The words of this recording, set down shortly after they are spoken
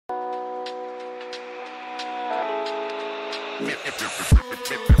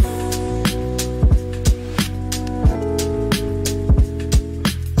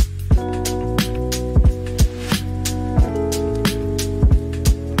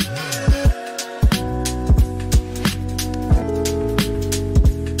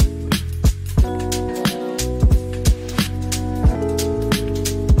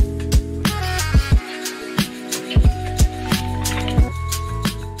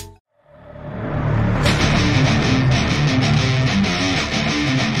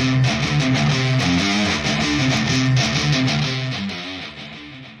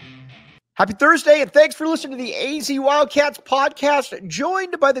Happy Thursday, and thanks for listening to the AZ Wildcats podcast,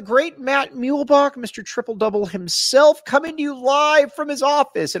 joined by the great Matt Muehlebach, Mr. Triple Double himself, coming to you live from his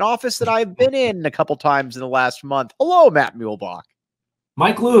office, an office that I've been in a couple times in the last month. Hello, Matt Muehlebach.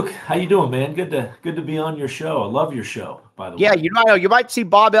 Mike Luke, how you doing, man? Good to be on your show. I love your show, by the way. Yeah, you might see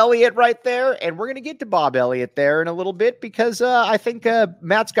Bob Elliott right there, and we're going to get to Bob Elliott there in a little bit because I think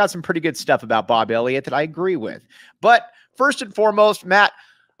Matt's got some pretty good stuff about Bob Elliott that I agree with. But first and foremost, Matt,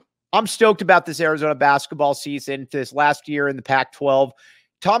 I'm stoked about this Arizona basketball season, this last year in the Pac-12.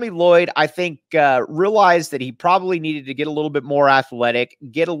 Tommy Lloyd, I think, realized that he probably needed to get a little bit more athletic,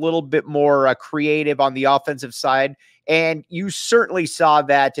 get a little bit more creative on the offensive side, and you certainly saw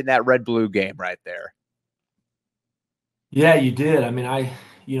that in that red-blue game right there. Yeah, you did. I mean,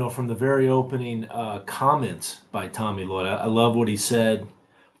 from the very opening comments by Tommy Lloyd, I love what he said.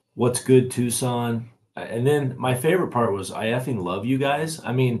 What's good, Tucson? And then my favorite part was, I effing love you guys.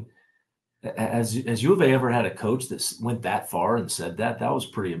 I mean, has U of A ever had a coach that went that far and said that? That was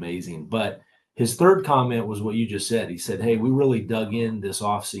pretty amazing. But his third comment was what you just said. He said, hey, we really dug in this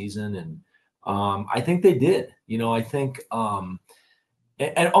offseason, and I think they did. I think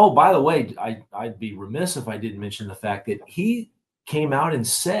and oh, by the way, I'd be remiss if I didn't mention the fact that he came out and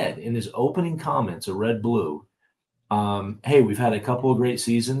said in his opening comments of Red Blue, hey, we've had a couple of great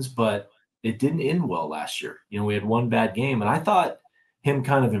seasons, but it didn't end well last year. We had one bad game, and I thought him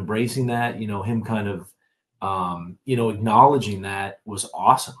kind of embracing that, him kind of, acknowledging that was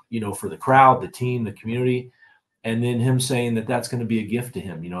awesome, for the crowd, the team, the community, and then him saying that that's going to be a gift to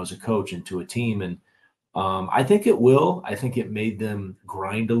him, as a coach and to a team. And I think it will. I think it made them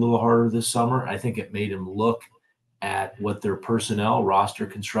grind a little harder this summer. I think it made them look at what their personnel roster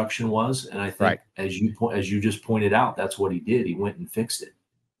construction was. And I think, right, as you just pointed out, that's what he did. He went and fixed it.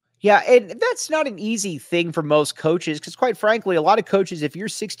 Yeah, and that's not an easy thing for most coaches because, quite frankly, a lot of coaches, if you're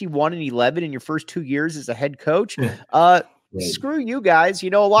 61-11 in your first 2 years as a head coach, right, screw you guys. A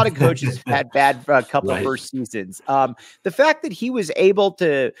lot of coaches have had bad couple of first seasons. The fact that he was able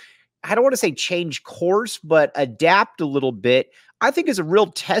to, I don't want to say change course, but adapt a little bit, I think is a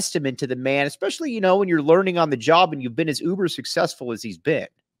real testament to the man, especially, when you're learning on the job and you've been as uber successful as he's been.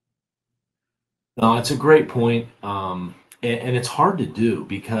 No, it's a great point. And it's hard to do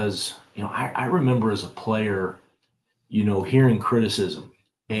because, I remember as a player, hearing criticism,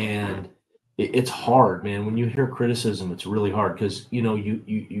 and it's hard, man. When you hear criticism, it's really hard because,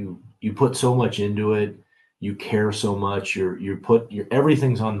 you put so much into it. You care so much.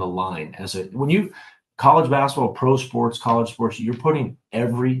 Everything's on the line when you college basketball, pro sports, college sports, you're putting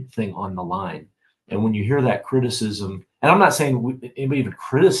everything on the line. And when you hear that criticism, and I'm not saying anybody even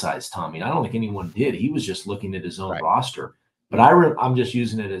criticized Tommy. I don't think anyone did. He was just looking at his own roster. But I'm just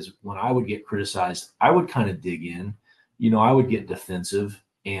using it as when I would get criticized, I would kind of dig in. I would get defensive.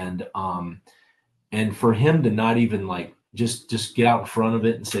 And for him to not even just get out in front of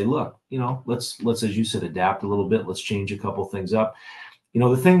it and say, look, let's, as you said, adapt a little bit. Let's change a couple things up.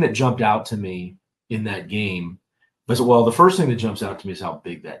 The thing that jumped out to me in that game was, well, the first thing that jumps out to me is how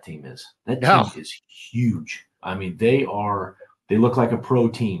big that team is. That team is huge. I mean, they look like a pro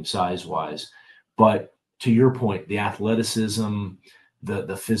team size-wise, but to your point, the athleticism, the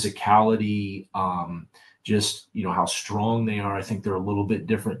physicality, just, how strong they are. I think they're a little bit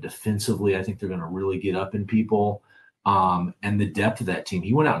different defensively. I think they're going to really get up in people. And the depth of that team.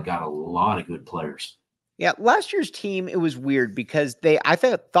 He went out and got a lot of good players. Yeah, last year's team, it was weird because I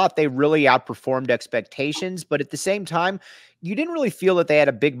thought they really outperformed expectations, but at the same time, you didn't really feel that they had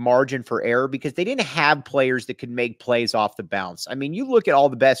a big margin for error because they didn't have players that could make plays off the bounce. I mean, you look at all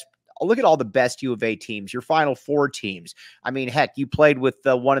the best U of A teams, your Final Four teams. I mean, heck, you played with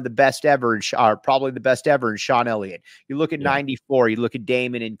one of the best ever, probably the best ever in Sean Elliott. You look at 94, you look at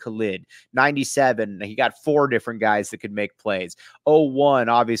Damon and Khalid. 97, he got 4 different guys that could make plays. 01,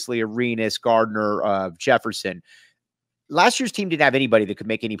 obviously, Arenas, Gardner, Jefferson. Last year's team didn't have anybody that could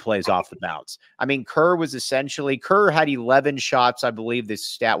make any plays off the bounce. I mean, Kerr had 11 shots. I believe this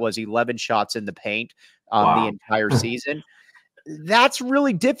stat was 11 shots in the paint the entire season. That's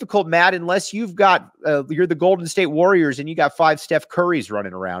really difficult, Matt, unless you've got you're the Golden State Warriors and you got 5 Steph Currys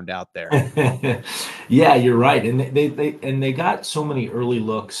running around out there. Yeah, you're right. And they got so many early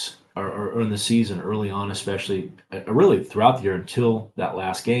looks or in the season early on, especially really throughout the year until that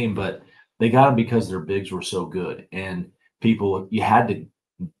last game. But they got them because their bigs were so good, and you had to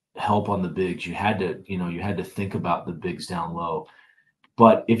help on the bigs. You had to think about the bigs down low.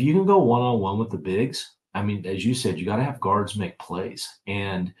 But if you can go one-on-one with the bigs, I mean, as you said, you got to have guards make plays.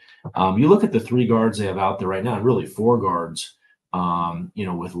 And you look at the 3 guards they have out there right now, and really 4 guards,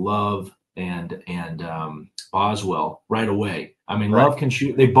 with Love and Boswell right away. I mean, Right. Love can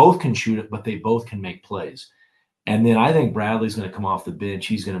shoot. They both can shoot it, but they both can make plays. And then I think Bradley's going to come off the bench.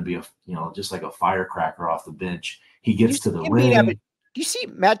 He's going to be just like a firecracker off the bench. He gets to the rim. Do you see,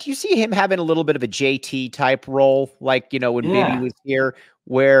 Matt, do you see him having a little bit of a JT type role? Like, when Bibby was here,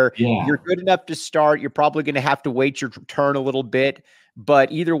 where you're good enough to start. You're probably going to have to wait your turn a little bit.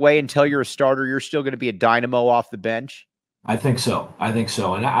 But either way, until you're a starter, you're still going to be a dynamo off the bench. I think so.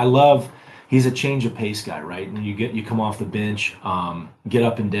 And I love, he's a change of pace guy, right? And you come off the bench, get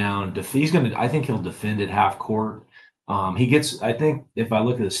up and down. I think he'll defend at half court. I think if I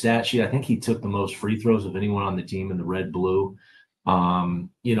look at the stat sheet, I think he took the most free throws of anyone on the team in the red blue.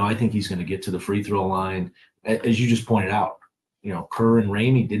 I think he's going to get to the free throw line. As you just pointed out, Kerr and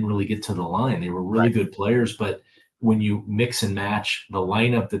Ramey didn't really get to the line. They were really good players, but when you mix and match the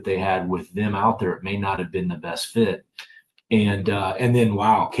lineup that they had with them out there, it may not have been the best fit. And then,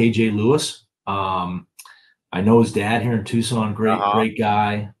 wow, KJ Lewis. I know his dad here in Tucson, great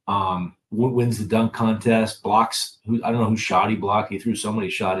guy. Wins the dunk contest, blocks. I don't know who shot he blocked. He threw somebody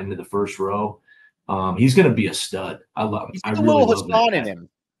shot into the first row. He's going to be a stud. I love him. I really love that in him.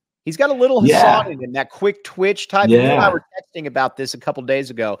 He's got a little Hassan in him, that quick twitch type. Yeah. You and I were texting about this a couple days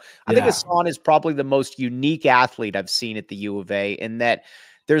ago. I think Hassan is probably the most unique athlete I've seen at the U of A, in that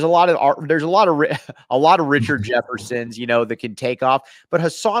there's a lot of Richard Jeffersons, that can take off, but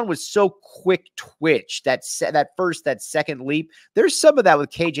Hassan was so quick twitch, that second leap. There's some of that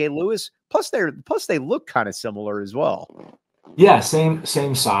with KJ Lewis. Plus they look kind of similar as well. Yeah, same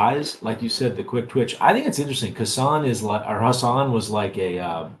size, like you said, the quick twitch. I think it's interesting because Hassan was like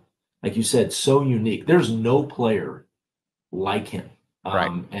a like you said, so unique. There's no player like him,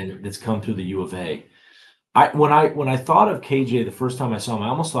 and it's come through the U of A. When I thought of KJ the first time I saw him, I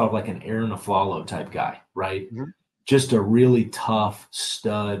almost thought of like an Aaron Aflalo type guy, right? Mm-hmm. Just a really tough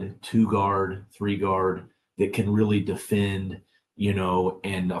stud 2-guard, 3-guard that can really defend,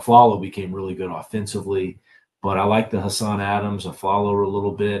 and Aflalo became really good offensively. But I like the Hassan Adams, Aflalo a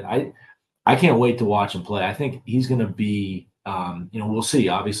little bit. I can't wait to watch him play. I think he's going to be, we'll see.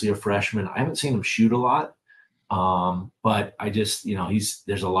 Obviously a freshman. I haven't seen him shoot a lot, but I just,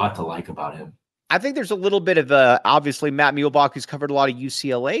 there's a lot to like about him. I think there's a little bit of obviously Matt Muehlebach, who's covered a lot of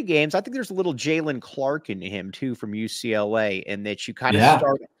UCLA games. I think there's a little Jalen Clark in him too from UCLA, and that you kind of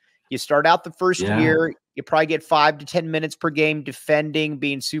start out the first year, you probably get 5 to 10 minutes per game defending,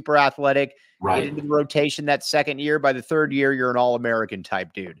 being super athletic, get into the rotation that second year. By the third year, you're an All-American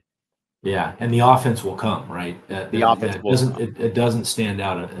type dude. Yeah, and the offense will come, right? It doesn't stand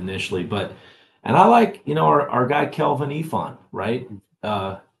out initially, and I like, our guy Kelvin Ifon, right?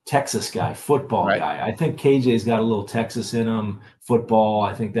 Texas guy, football guy. I think KJ's got a little Texas in him, football.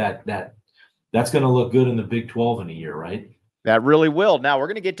 I think that's going to look good in the Big 12 in a year, right? That really will. Now, we're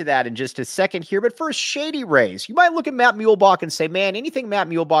going to get to that in just a second here. But first, Shady Rays. You might look at Matt Muehlebach and say, man, anything Matt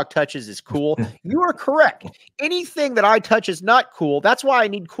Muehlebach touches is cool. You are correct. Anything that I touch is not cool. That's why I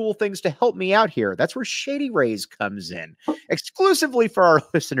need cool things to help me out here. That's where Shady Rays comes in. Exclusively for our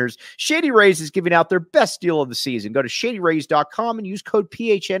listeners, Shady Rays is giving out their best deal of the season. Go to shadyrays.com and use code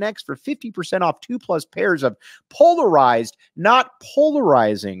PHNX for 50% off 2+ pairs of polarized, not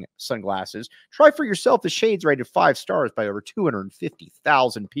polarizing sunglasses. Try for yourself the shades rated 5 stars by over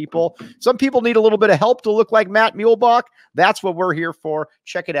 250,000 people. Some people need a little bit of help to look like Matt Muehlebach. That's what we're here for.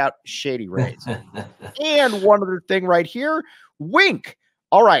 Check it out, Shady Rays. And one other thing right here, Wink.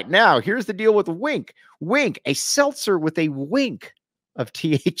 All right, now here's the deal with Wink. Wink, a seltzer with a wink of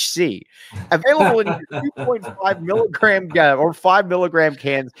THC. Available in either 2.5 milligram or 5 milligram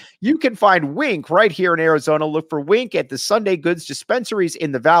cans. You can find Wink right here in Arizona. Look for Wink at the Sunday Goods dispensaries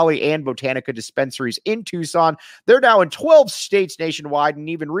in the Valley and Botanica dispensaries in Tucson. They're now in 12 states nationwide and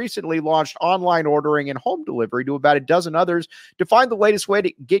even recently launched online ordering and home delivery to about a dozen others. To find the latest way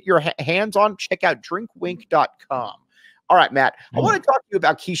to get your hands on, check out drinkwink.com. All right, Matt, I want to talk to you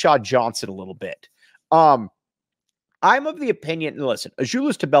about Keyshawn Johnson a little bit. I'm of the opinion, listen,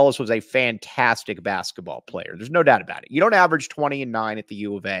 Azuolas Tubelis was a fantastic basketball player. There's no doubt about it. You don't average 20 and 9 at the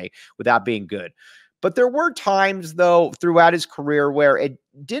U of A without being good. But there were times, though, throughout his career where it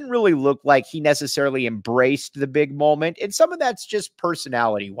didn't really look like he necessarily embraced the big moment. And some of that's just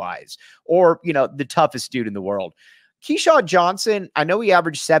personality wise, or, the toughest dude in the world. Keyshawn Johnson, I know he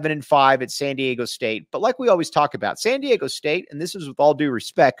averaged 7 and 5 at San Diego State, but like we always talk about, San Diego State, and this is with all due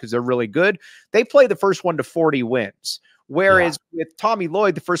respect because they're really good, they play the first one to 40 wins. Whereas with Tommy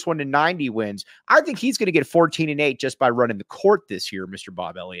Lloyd, the first one to 90 wins, I think he's going to get 14 and 8 just by running the court this year, Mr.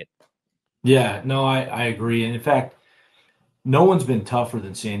 Bob Elliott. Yeah, no, I agree. And in fact, no one's been tougher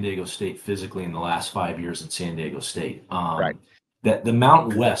than San Diego State physically in the last 5 years at San Diego State. Right. That the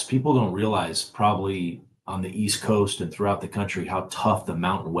Mountain West, people don't realize probably on the East Coast and throughout the country how tough the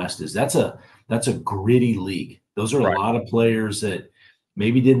Mountain West is. That's a gritty league. Those are a lot of players that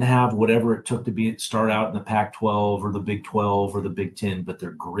maybe didn't have whatever it took to start out in the Pac-12 or the Big 12 or the Big 10, but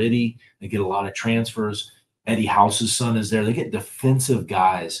they're gritty. They get a lot of transfers. Eddie House's son is there. They get defensive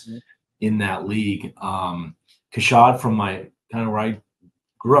guys in that league. Kashad from my kind of where I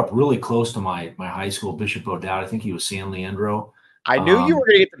grew up really close to my high school, Bishop O'Dowd. I think he was San Leandro. I knew you were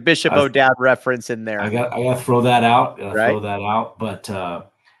going to get the Bishop O'Dowd reference in there. I got to throw that out. Throw that out. But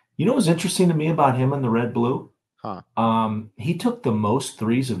what's interesting to me about him in the red blue? He took the most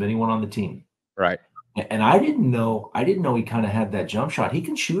threes of anyone on the team. Right. And I didn't know he kind of had that jump shot. He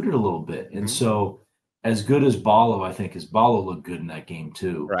can shoot it a little bit. And so as good as Ballo, I think, Ballo looked good in that game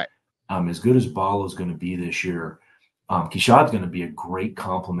too. Right. As good as Ballo is going to be this year, Keshad's going to be a great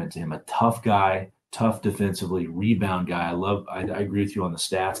compliment to him. A tough guy, tough defensively, rebound guy. I agree with you on the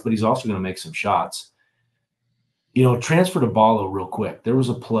stats, but he's also going to make some shots. Transfer to Ballo real quick. There was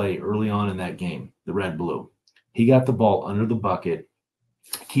a play early on in that game, the red blue. He got the ball under the bucket.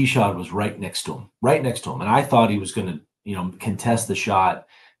 Keshad was right next to him. And I thought he was going to, contest the shot,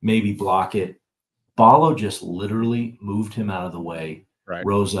 maybe block it. Ballo just literally moved him out of the way,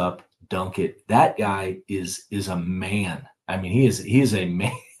 rose up, dunk it. That guy is a man. I mean, he is a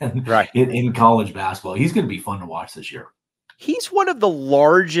man in college basketball. He's going to be fun to watch this year. He's one of the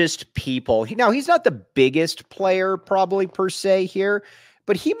largest people. He's not the biggest player probably per se here,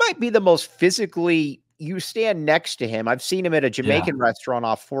 but he might be the most physically. You stand next to him. I've seen him at a Jamaican restaurant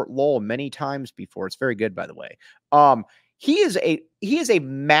off Fort Lowell many times before. It's very good, by the way. He is a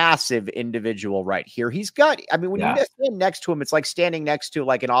massive individual right here. He's got, when you stand next to him, it's like standing next to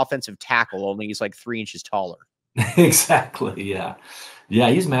like an offensive tackle, only he's like 3 inches taller. Exactly. Yeah.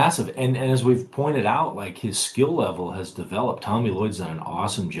 Yeah. He's massive. And as we've pointed out, like his skill level has developed. Tommy Lloyd's done an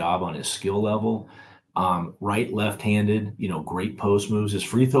awesome job on his skill level. Right, left-handed, great post moves. His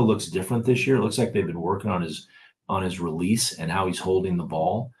free throw looks different this year. It looks like they've been working on his release and how he's holding the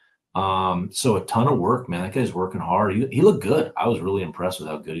ball. So a ton of work, man. That guy's working hard. He looked good. I was really impressed with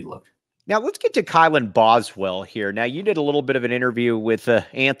how good he looked. Now let's get to Kylan Boswell here. Now you did a little bit of an interview with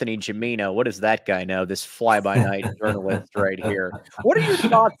Anthony Gimino. What does that guy know? This fly-by-night journalist right here. What are your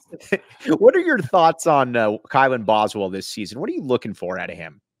thoughts? What are your thoughts on Kylan Boswell this season? What are you looking for out of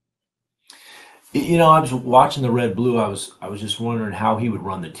him? I was watching the red blue. I was just wondering how he would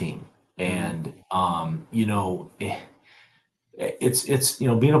run the team, and it's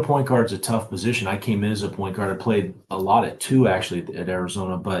being a point guard is a tough position. I came in as a point guard. I played a lot at 2 actually at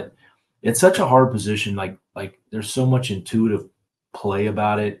Arizona, but it's such a hard position. Like there's so much intuitive play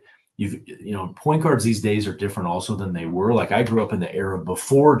about it. Point guards these days are different also than they were. Like I grew up in the era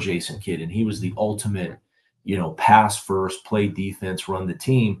before Jason Kidd, and he was the ultimate, pass first, play defense, run the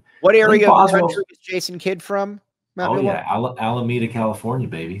team. What area of the country is Jason Kidd from? Alameda, California,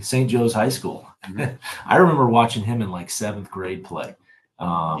 baby. St. Joe's High School. I remember watching him in like 7th grade play.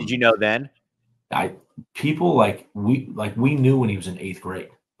 Did you know then? We knew when he was in 8th grade.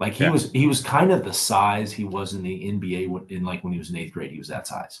 Like he was kind of the size he was in the NBA when he was in 8th grade. He was that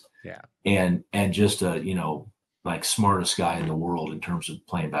size. Yeah. And just smartest guy in the world in terms of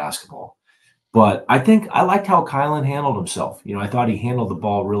playing basketball. But I think I liked how Kylan handled himself. I thought he handled the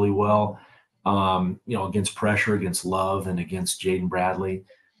ball really well, against pressure, against Love, and against Jaden Bradley.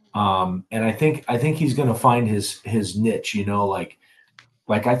 And I think he's going to find his niche,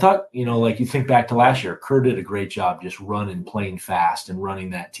 like I thought, like you think back to last year, Kerr did a great job just playing fast and running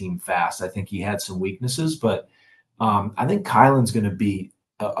that team fast. I think he had some weaknesses, but I think Kylan's going to be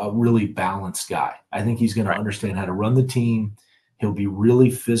a really balanced guy. I think he's going to understand how to run the team. He'll be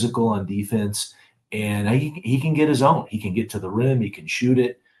really physical on defense, and he can get his own. He can get to the rim. He can shoot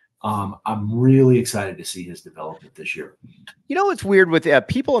it. I'm really excited to see his development this year. It's weird with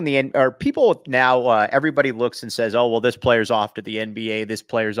people in the end, or people now, everybody looks and says, oh, well, this player's off to the NBA. This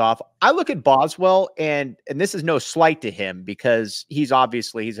player's off. I look at Boswell, and this is no slight to him because he's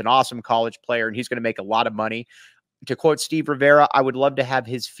an awesome college player and he's going to make a lot of money. to quote Steve Rivera, I would love to have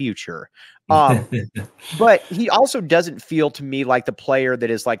his future. But he also doesn't feel to me like the player that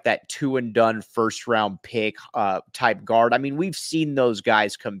is like that 2-and-done first-round pick type guard. I mean, we've seen those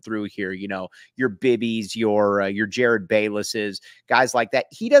guys come through here, you know, your Bibbies, your Jared Baylesses, guys like that.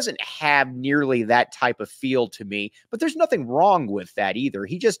 He doesn't have nearly that type of feel to me, but there's nothing wrong with that either.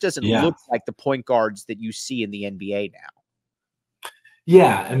 He just doesn't look like the point guards that you see in the NBA now.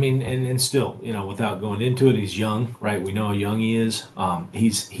 Yeah, I mean, and still, you know, without going into it, he's young, right? We know how young he is.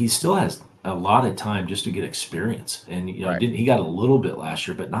 He still has a lot of time just to get experience, and you know, he got a little bit last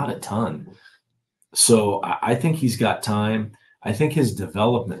year, but not a ton. So I think he's got time. I think his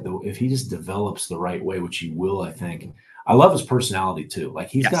development, though, if he just develops the right way, which he will, I think. I love his personality too. Like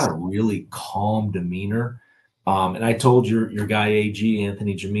he's got a really calm demeanor. And I told your guy AG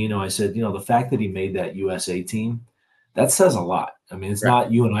Anthony Gimino, I said, you know, the fact that he made that USA team, that says a lot. I mean, it's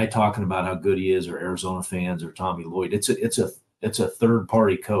not you and I talking about how good he is, or Arizona fans, or Tommy Lloyd. It's a third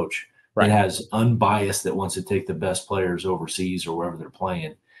party coach that has unbiased, that wants to take the best players overseas or wherever they're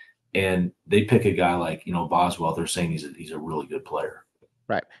playing, and they pick a guy like, you know, Boswell. They're saying he's a really good player.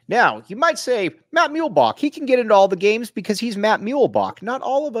 Right. Now, you might say, Matt Muehlebach, he can get into all the games because he's Matt Muehlebach. Not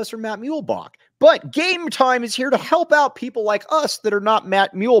all of us are Matt Muehlebach. But Game Time is here to help out people like us that are not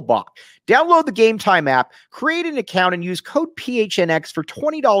Matt Muehlebach. Download the Game Time app, create an account, and use code PHNX for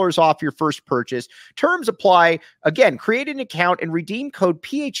 $20 off your first purchase. Terms apply. Again, create an account and redeem code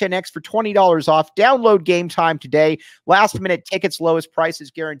PHNX for $20 off. Download Game Time today. Last minute tickets, lowest prices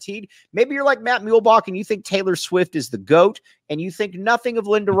guaranteed. Maybe you're like Matt Muehlebach and you think Taylor Swift is the GOAT, and you think nothing of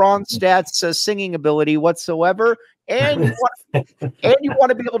Linda Ronstadt's singing ability whatsoever. And you want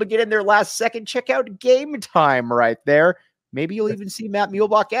to be able to get in there last second. Check out Game Time right there. Maybe you'll even see Matt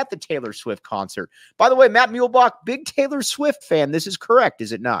Muehlebach at the Taylor Swift concert. By the way, Matt Muehlebach, big Taylor Swift fan. This is correct,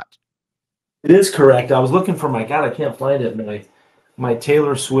 is it not? It is correct. I was looking for I can't find it. My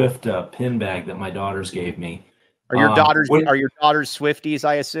Taylor Swift pin bag that my daughters gave me. Are your daughters Swifties,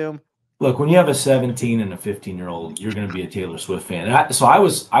 I assume? Look, when you have a 17 and a 15-year-old, you're going to be a Taylor Swift fan. So I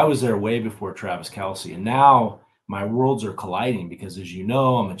was there way before Travis Kelce, and now my worlds are colliding because, as you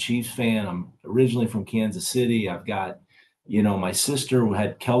know, I'm a Chiefs fan. I'm originally from Kansas City. I've got, you know, my sister who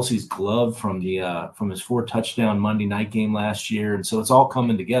had Kelce's glove from his 4-touchdown Monday night game last year, and so it's all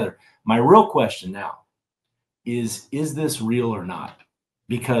coming together. My real question now is this real or not?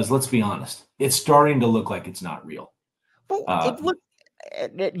 Because let's be honest, it's starting to look like it's not real. Well,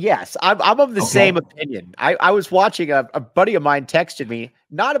 yes, I'm of the same opinion. I was watching a buddy of mine texted me,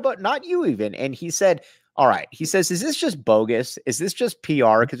 not you even, and he said, all right, he says, is this just bogus? Is this just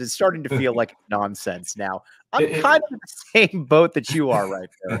PR? Because it's starting to feel like nonsense now. I'm kind of in the same boat that you are right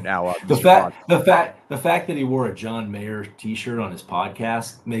there now. The fact that he wore a John Mayer T-shirt on his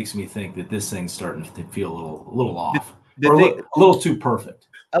podcast makes me think that this thing's starting to feel a little off, a little too perfect.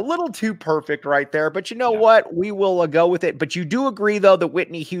 A little too perfect right there, but you know what? We will go with it. But you do agree, though, that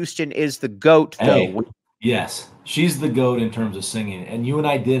Whitney Houston is the GOAT, though. Yes, she's the GOAT in terms of singing. And you and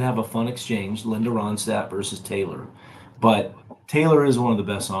I did have a fun exchange, Linda Ronstadt versus Taylor. But Taylor is one of the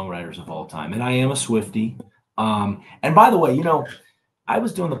best songwriters of all time. And I am a Swiftie. And by the way, you know, I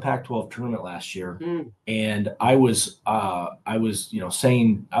was doing the Pac-12 tournament last year, and I was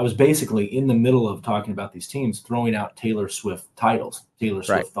saying, I was basically in the middle of talking about these teams, throwing out Taylor Swift titles, Taylor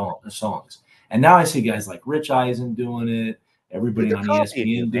Swift songs. And now I see guys like Rich Eisen doing it, everybody on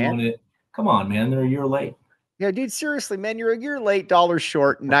ESPN doing it. Come on, man, they're a year late. Yeah, dude, seriously, man, you're a year late, $1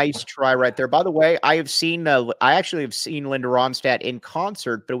 short. Nice try right there. By the way, I actually have seen Linda Ronstadt in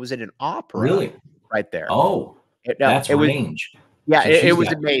concert, but it was in an opera. Really? Right there. Oh, that's range. Yeah, it was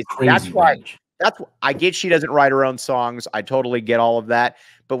amazing. That's why. Range. I get she doesn't write her own songs. I totally get all of that.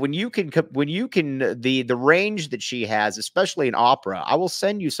 But when you can the range that she has, especially in opera, I will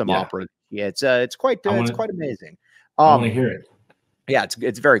send you some opera. Yeah, it's quite amazing. I want to hear it. Yeah,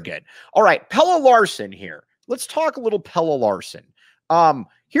 it's very good. All right, Pelle Larsson here. Let's talk a little Pelle Larsson.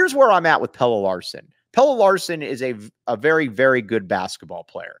 Here's where I'm at with Pelle Larsson. Pelle Larsson is a very, very good basketball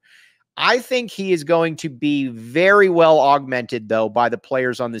player. I think he is going to be very well augmented, though, by the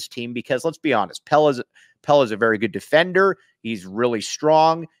players on this team, because let's be honest, Pelle is a very good defender. He's really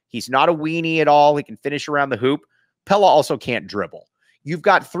strong. He's not a weenie at all. He can finish around the hoop. Pelle also can't dribble. You've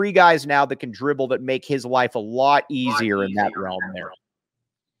got 3 guys now that can dribble that make his life a lot easier in that realm there.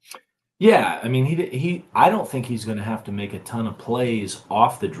 Yeah, I mean, I don't think he's going to have to make a ton of plays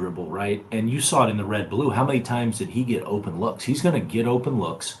off the dribble, right? And you saw it in the red-blue. How many times did he get open looks? He's going to get open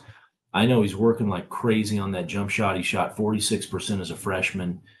looks. I know he's working like crazy on that jump shot. He shot 46% as a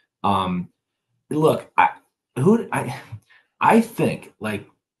freshman. Look, I think, like,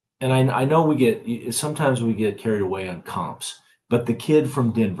 and I know sometimes we get carried away on comps, but the kid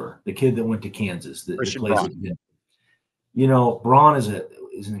from Denver, the kid that went to Kansas, that Christian plays Braun. at Denver, you know, Braun is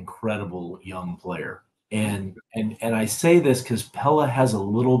an incredible young player. And I say this because Pella has a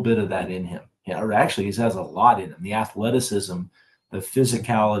little bit of that in him. Yeah, or actually he has a lot in him. The athleticism, the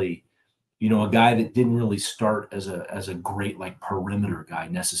physicality, you know, a guy that didn't really start as a great like perimeter guy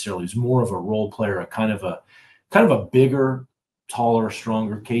necessarily. He's more of a role player, a kind of a bigger, taller,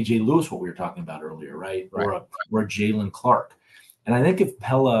 stronger KJ Lewis, what we were talking about earlier, right? Or a Jalen Clark. And I think if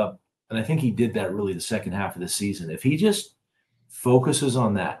Pella, and I think he did that really the second half of the season, if he just focuses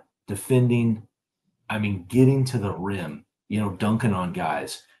on that, defending, I mean, getting to the rim, you know, dunking on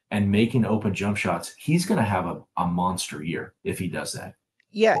guys and making open jump shots, he's going to have a monster year if he does that.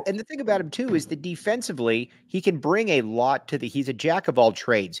 Yeah, and the thing about him too is that defensively, he can bring a lot to he's a jack of all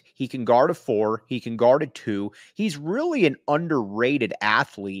trades. He can guard a 4, he can guard a 2. He's really an underrated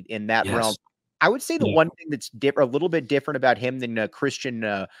athlete in that realm. I would say the one thing that's a little bit different about him than Christian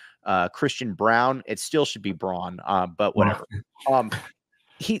Braun, it still should be Braun, but whatever.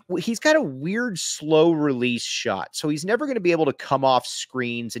 He's got a weird slow release shot. So he's never going to be able to come off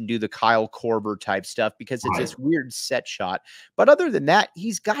screens and do the Kyle Korver type stuff because it's this weird set shot. But other than that,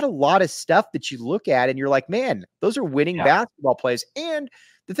 he's got a lot of stuff that you look at and you're like, man, those are winning basketball plays. And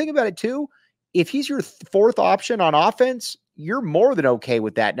the thing about it too, if he's your fourth option on offense, you're more than okay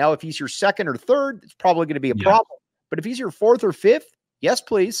with that. Now, if he's your second or third, it's probably going to be a problem. But if he's your fourth or fifth, yes,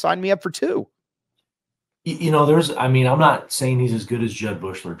 please sign me up for 2. You know, I'm not saying he's as good as Judd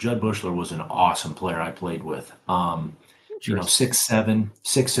Bushler. Judd Bushler was an awesome player I played with. You know,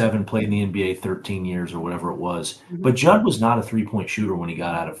 6'7", played in the NBA 13 years or whatever it was. But Judd was not a three-point shooter when he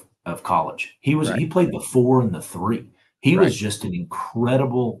got out of college. He played the 4 and the 3. He was just an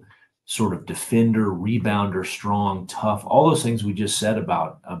incredible sort of defender, rebounder, strong, tough, all those things we just said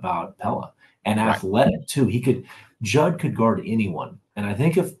about Pella. And athletic too. Judd could guard anyone. And I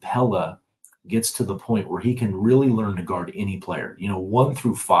think if Pella gets to the point where he can really learn to guard any player, you know, 1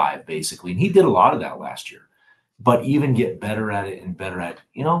 through 5, basically. And he did a lot of that last year, but even get better at it and better at,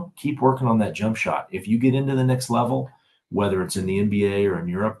 you know, keep working on that jump shot. If you get into the next level, whether it's in the NBA or in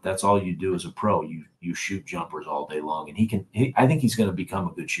Europe, that's all you do as a pro. You shoot jumpers all day long. And I think he's going to become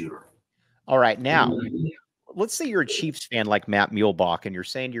a good shooter. All right. Now, let's say you're a Chiefs fan like Matt Muehlebach and you're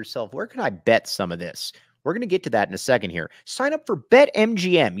saying to yourself, where can I bet some of this? We're going to get to that in a second here. Sign up for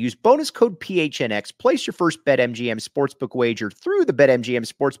BetMGM. Use bonus code PHNX. Place your first BetMGM sportsbook wager through the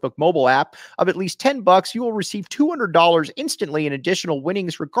BetMGM sportsbook mobile app of at least $10. You will receive $200 instantly in additional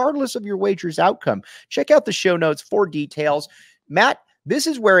winnings, regardless of your wager's outcome. Check out the show notes for details. Matt, this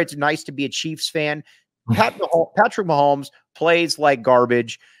is where it's nice to be a Chiefs fan. Patrick Mahomes plays like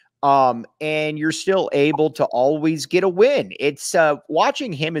garbage. And you're still able to always get a win. It's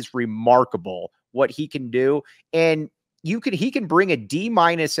watching him is remarkable what he can do. And he can bring a D-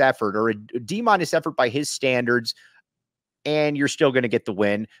 effort or a D- effort by his standards, and you're still going to get the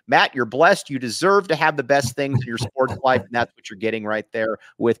win. Matt, you're blessed. You deserve to have the best things in your sports life. And that's what you're getting right there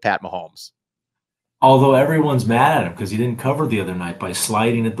with Pat Mahomes. Although everyone's mad at him because he didn't cover the other night by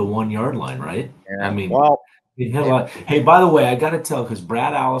sliding at the 1-yard line, right? Yeah. I mean, hey, by the way, I got to tell, because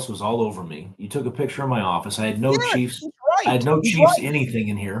Brad Alice was all over me. You took a picture of my office. I had no Chiefs. I had no Chiefs anything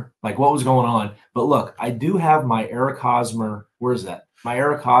in here. Like, what was going on? But look, I do have my Eric Hosmer. Where is that? My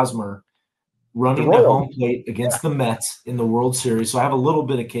Eric Hosmer running the home plate against the Mets in the World Series. So I have a little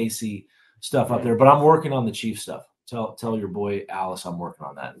bit of KC stuff up there, but I'm working on the Chiefs stuff. Tell your boy Alice I'm working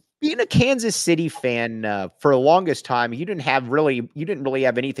on that. Being a Kansas City fan for the longest time, you didn't really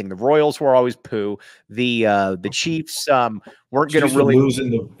have anything. The Royals were always poo. The Chiefs weren't going to really lose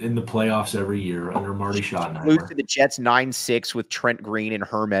in the playoffs every year under Marty Schottenheimer. Lose to the Jets 9-6 with Trent Green and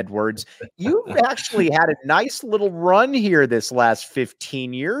Herm Edwards. You've actually had a nice little run here this last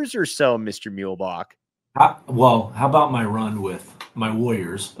 15 years or so, Mr. Muehlebach. How about my run with my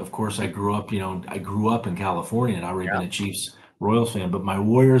Warriors? Of course, I grew up in California and I'd already been a Chiefs Royals fan, but my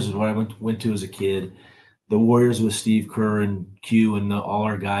Warriors is what I went to as a kid. The Warriors with Steve Kerr and Q and all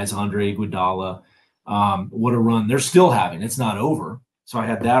our guys, Andre Iguodala. What a run they're still having. It's not over. So I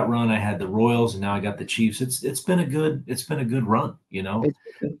had that run. I had the Royals, and now I got the Chiefs. It's been a good run, you know.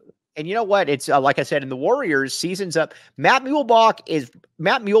 And you know what? It's like I said, in the Warriors, season's up. Matt Muehlebach is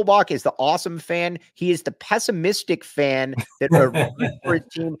the awesome fan. He is the pessimistic fan that for his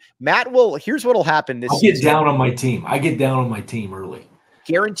team. Here's what'll happen this season. I get down on my team early.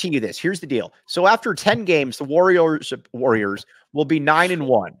 Guarantee you this. Here's the deal. So after 10 games, the Warriors will be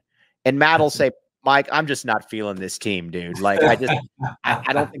 9-1. And Matt will say, Mike, I'm just not feeling this team, dude. Like, I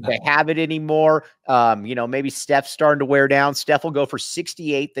don't think they have it anymore. Maybe Steph's starting to wear down. Steph will go for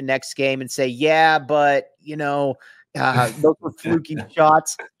 68 the next game and say, yeah, but, those were fluky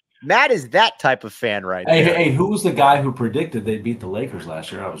shots. Matt is that type of fan right there. Hey, who was the guy who predicted they'd beat the Lakers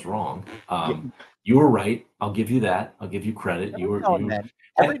last year? I was wrong. You were right. I'll give you that. I'll give you credit.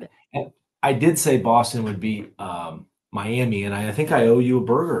 And I did say Boston would beat Miami, and I think I owe you a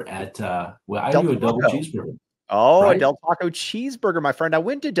burger at I owe you a double cheeseburger. Oh, right? A Del Taco cheeseburger, my friend. I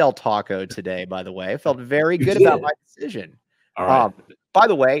went to Del Taco today, by the way. I felt very good about my decision. All right. By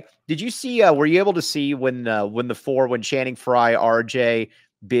the way, did you see? Were you able to see when Channing Frye, RJ,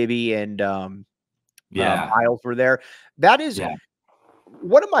 Bibby, and Miles were there? That is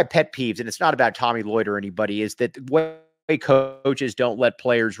one of my pet peeves, and it's not about Tommy Lloyd or anybody. Is that the way coaches don't let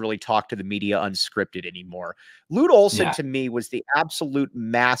players really talk to the media unscripted anymore. Lute Olson to me was the absolute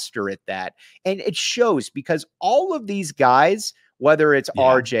master at that. And it shows because all of these guys, whether it's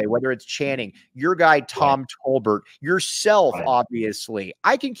RJ, whether it's Channing, your guy, Tom Tolbert, yourself, obviously,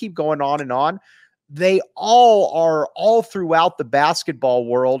 I can keep going on and on. They all are all throughout the basketball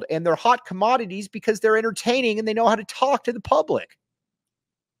world, and they're hot commodities because they're entertaining and they know how to talk to the public.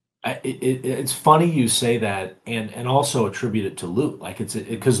 It's funny you say that, and also attribute it to Lute. Like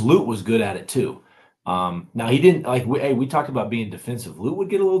because Lute was good at it too. Now he didn't we talked about being defensive. Lute would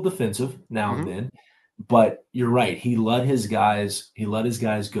get a little defensive now and then, but you're right. He let his guys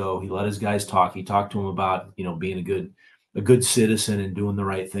go. He let his guys talk. He talked to them about being a good citizen and doing the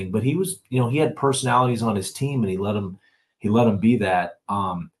right thing. But he was he had personalities on his team, and he let them be that.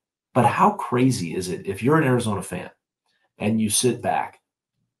 But how crazy is it if you're an Arizona fan and you sit back?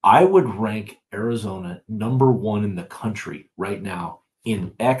 I would rank Arizona number 1 in the country right now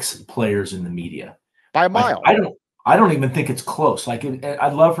in X players in the media by a mile. I don't even think it's close. Like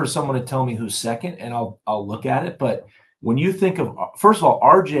I'd love for someone to tell me who's second, and I'll look at it. But when you think of, first of all,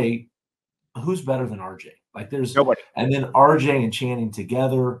 RJ, who's better than RJ? Like there's nobody. And then RJ and Channing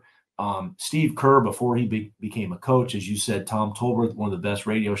together. Steve Kerr before he became a coach, as you said, Tom Tolbert, one of the best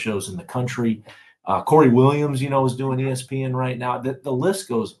radio shows in the country. Corey Williams, is doing ESPN right now. The list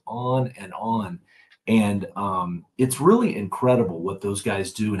goes on. And it's really incredible what those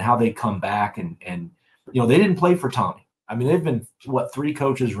guys do and how they come back. And they didn't play for Tommy. I mean, they've been, 3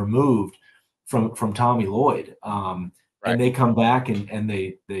 coaches removed from Tommy Lloyd. And they come back and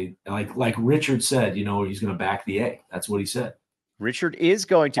they like Richard said, he's going to back the A. That's what he said. Richard is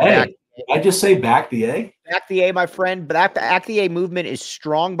going to back. I just say back the A? Back the A, my friend. But back the A movement is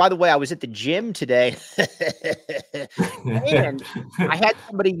strong. By the way, I was at the gym today. And I had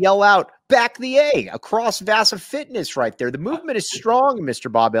somebody yell out, back the A, across Vasa Fitness right there. The movement is strong, Mr.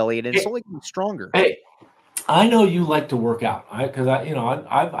 Bob Elliott, and it's only getting stronger. Hey, I know you like to work out, because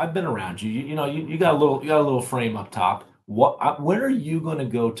I've been around you. You got a little frame up top. When are you going to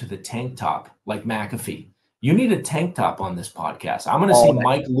go to the tank top like McAfee? You need a tank top on this podcast. I'm going to see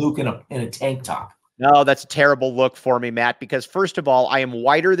Mike Luke in a tank top. No, that's a terrible look for me, Matt, because first of all, I am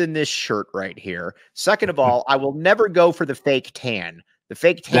whiter than this shirt right here. Second of all, I will never go for the fake tan. The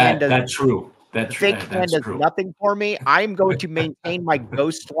fake tan that's true. The fake tan does nothing for me. I'm going to maintain my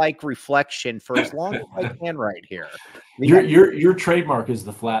ghost-like reflection for as long as I can right here. Your trademark is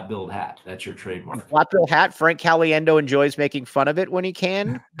the flat-billed hat. That's your trademark. Flat-billed hat. Frank Caliendo enjoys making fun of it when he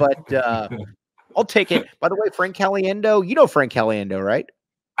can, but I'll take it. By the way, Frank Caliendo, you know Frank Caliendo, right?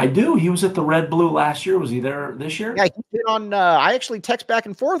 I do. He was at the Red Blue last year. Was he there this year? Yeah, he's been on. I actually text back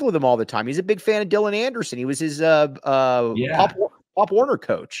and forth with him all the time. He's a big fan of Dylan Anderson. He was his Pop Warner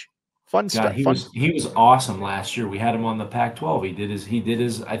coach. Fun stuff. He was awesome last year. We had him on the Pac-12. He did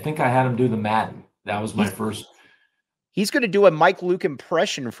his. I think I had him do the Madden. That was my first. He's going to do a Mike Luke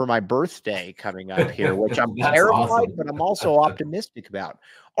impression for my birthday coming up here, which I'm terrified, but I'm also optimistic about.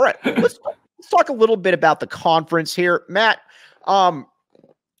 All right, let's talk a little bit about the conference here, Matt.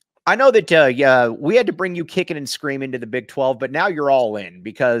 I know that we had to bring you kicking and screaming to the Big 12, but now you're all in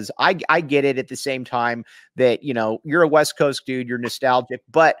because I get it at the same time that, you're a West Coast dude, you're nostalgic,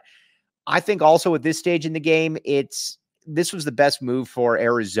 but I think also at this stage in the game, this was the best move for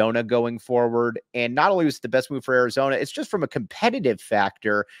Arizona going forward. And not only was it the best move for Arizona, it's just from a competitive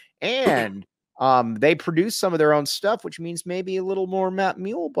factor. And they produce some of their own stuff, which means maybe a little more Matt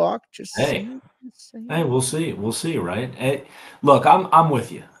Muehlebach. Hey, we'll see. We'll see, right? Hey, look, I'm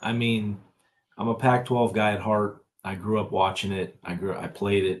with you. I mean, I'm a Pac-12 guy at heart. I grew up watching it. I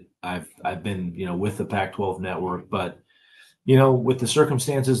played it. I've been, with the Pac-12 network, but with the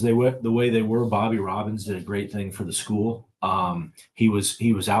circumstances the way they were, Bobby Robbins did a great thing for the school. He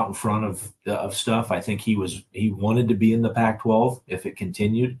was out in front of stuff. I think he wanted to be in the Pac-12 if it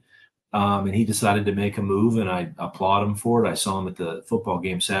continued. And he decided to make a move, and I applaud him for it. I saw him at the football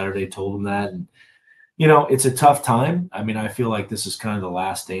game Saturday, told him that. And, it's a tough time. I mean, I feel like this is kind of the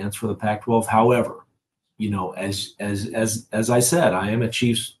last dance for the Pac-12. However, as I said, I am a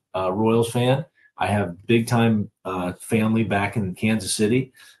Chiefs Royals fan. I have big time family back in Kansas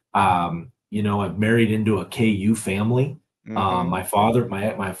City. I've married into a KU family. My father,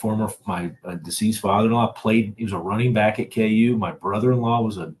 my deceased father-in-law played. He was a running back at KU. My brother-in-law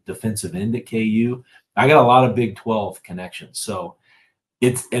was a defensive end at KU. I got a lot of Big 12 connections. So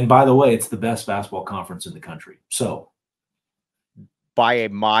and by the way, it's the best basketball conference in the country. So by a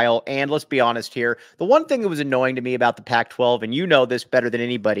mile. And let's be honest here, the one thing that was annoying to me about the Pac-12, and you know this better than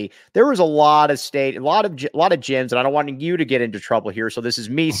anybody, there was a lot of gyms, and I don't want you to get into trouble here, so this is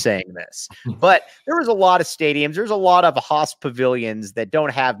me saying this, but there was a lot of stadiums, there's a lot of pavilions that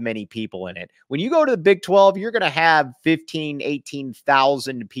don't have many people in it. When you go to the Big 12, you're going to have 15,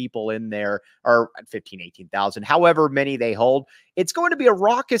 18,000 people in there, or 15, 18,000, however many they hold. It's going to be a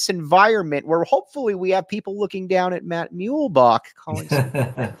raucous environment where hopefully we have people looking down at Matt Muehlebach calling.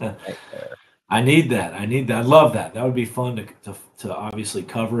 I need that. I love that. That would be fun to obviously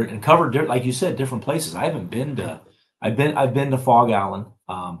cover it and cover, like you said, different places. I haven't been to. I've been to Fog Island,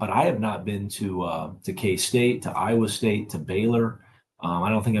 but I have not been to K-State, to Iowa State, to Baylor. I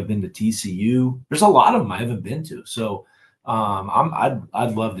don't think I've been to TCU. There's a lot of them I haven't been to. So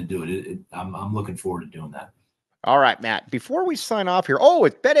I'd love to do it. I'm looking forward to doing that. All right, Matt, before we sign off here,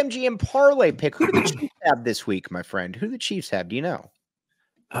 it's BetMGM parlay pick. Who do the Chiefs have this week, my friend? Who do the Chiefs have? Do you know?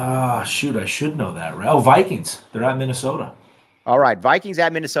 Shoot, I should know that. Right? Oh, Vikings. They're at Minnesota. All right, Vikings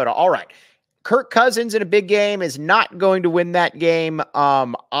at Minnesota. All right. Kirk Cousins in a big game is not going to win that game.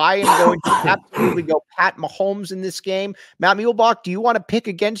 I am going to absolutely go Pat Mahomes in this game. Matt Muehlebach, do you want to pick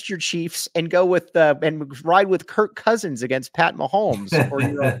against your Chiefs and go with and ride with Kirk Cousins against Pat Mahomes, or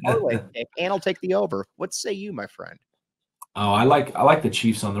your parlay pick? And I'll take the over. What say you, my friend? Oh, I like the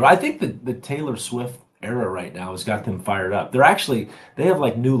Chiefs on the. I think the Taylor Swift era right now has got them fired up. They have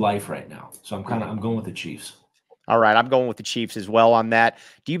like new life right now. So I'm going with the Chiefs. All right, I'm going with the Chiefs as well on that.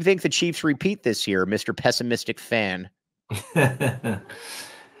 Do you think the Chiefs repeat this year, Mr. Pessimistic Fan?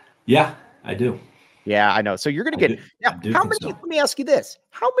 Yeah, I do. Yeah, I know. So you're going to get now. How many? So. Let me ask you this: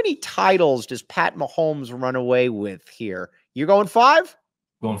 how many titles does Pat Mahomes run away with here? You going 5?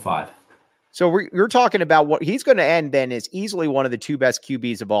 Going 5. So we're talking about what he's going to end then is easily one of the 2 best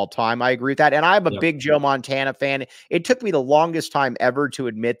QBs of all time. I agree with that. And I'm a big Joe Montana fan. It took me the longest time ever to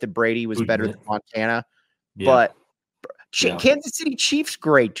admit that Brady was better than Montana. Yeah. But Kansas City Chiefs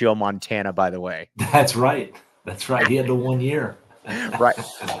great Joe Montana, by the way. That's right. He had the 1 year. Right.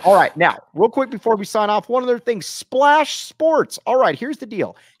 All right. Now, real quick before we sign off, one other thing, Splash Sports. All right, here's the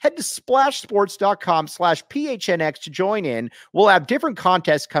deal. Head to splashsports.com/PHNX to join in. We'll have different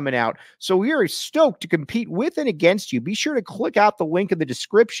contests coming out. So we are stoked to compete with and against you. Be sure to click out the link in the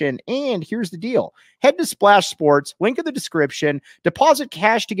description. And here's the deal. Head to Splash Sports, link in the description, deposit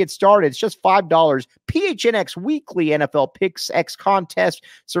cash to get started. It's just $5. PHNX weekly NFL Picks X contest,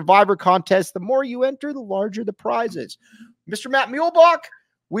 Survivor contest. The more you enter, the larger the prizes. Mr. Matt Muehlebach,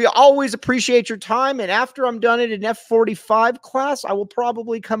 we always appreciate your time. And after I'm done at an F45 class, I will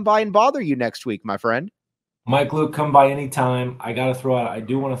probably come by and bother you next week, my friend. Mike, Luke, come by anytime. I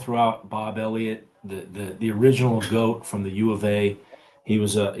do want to throw out Bob Elliott, the original GOAT from the U of A. He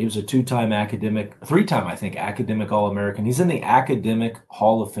was a 2-time academic, 3-time, I think, academic All-American. He's in the Academic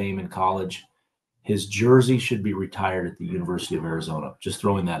Hall of Fame in college. His jersey should be retired at the University of Arizona. Just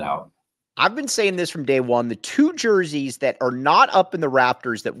throwing that out. I've been saying this from day one. The 2 jerseys that are not up in the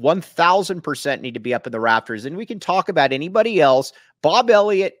rafters that 1,000% need to be up in the rafters, and we can talk about anybody else, Bob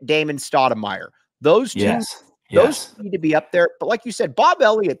Elliott, Damon Stoudemire. Those two, those need to be up there. But like you said, Bob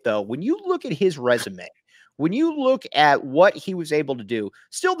Elliott, though, when you look at his resume, when you look at what he was able to do,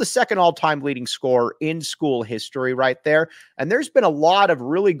 still the 2nd all-time leading scorer in school history right there. And there's been a lot of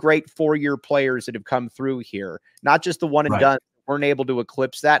really great 4-year players that have come through here, not just the one and done. Weren't able to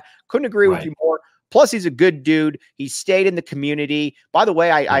eclipse that. Couldn't agree with you more. Plus, he's a good dude. He stayed in the community. By the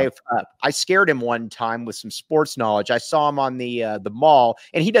way, I scared him one time with some sports knowledge. I saw him on the mall,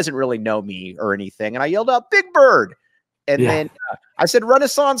 and he doesn't really know me or anything. And I yelled out, "Big Bird!" And then I said,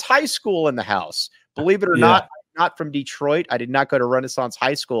 "Renaissance High School in the house." Believe it or not, I'm not from Detroit. I did not go to Renaissance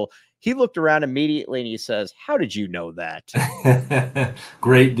High School. He looked around immediately and he says, "How did you know that?"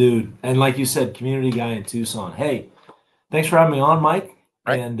 Great dude. And like you said, community guy in Tucson. Hey, thanks for having me on, Mike.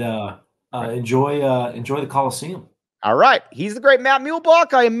 And enjoy the Coliseum. All right. He's the great Matt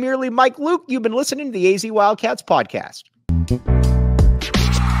Muehlebach. I am merely Mike Luke. You've been listening to the AZ Wildcats podcast.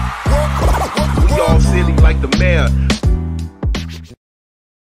 We all silly like the mayor.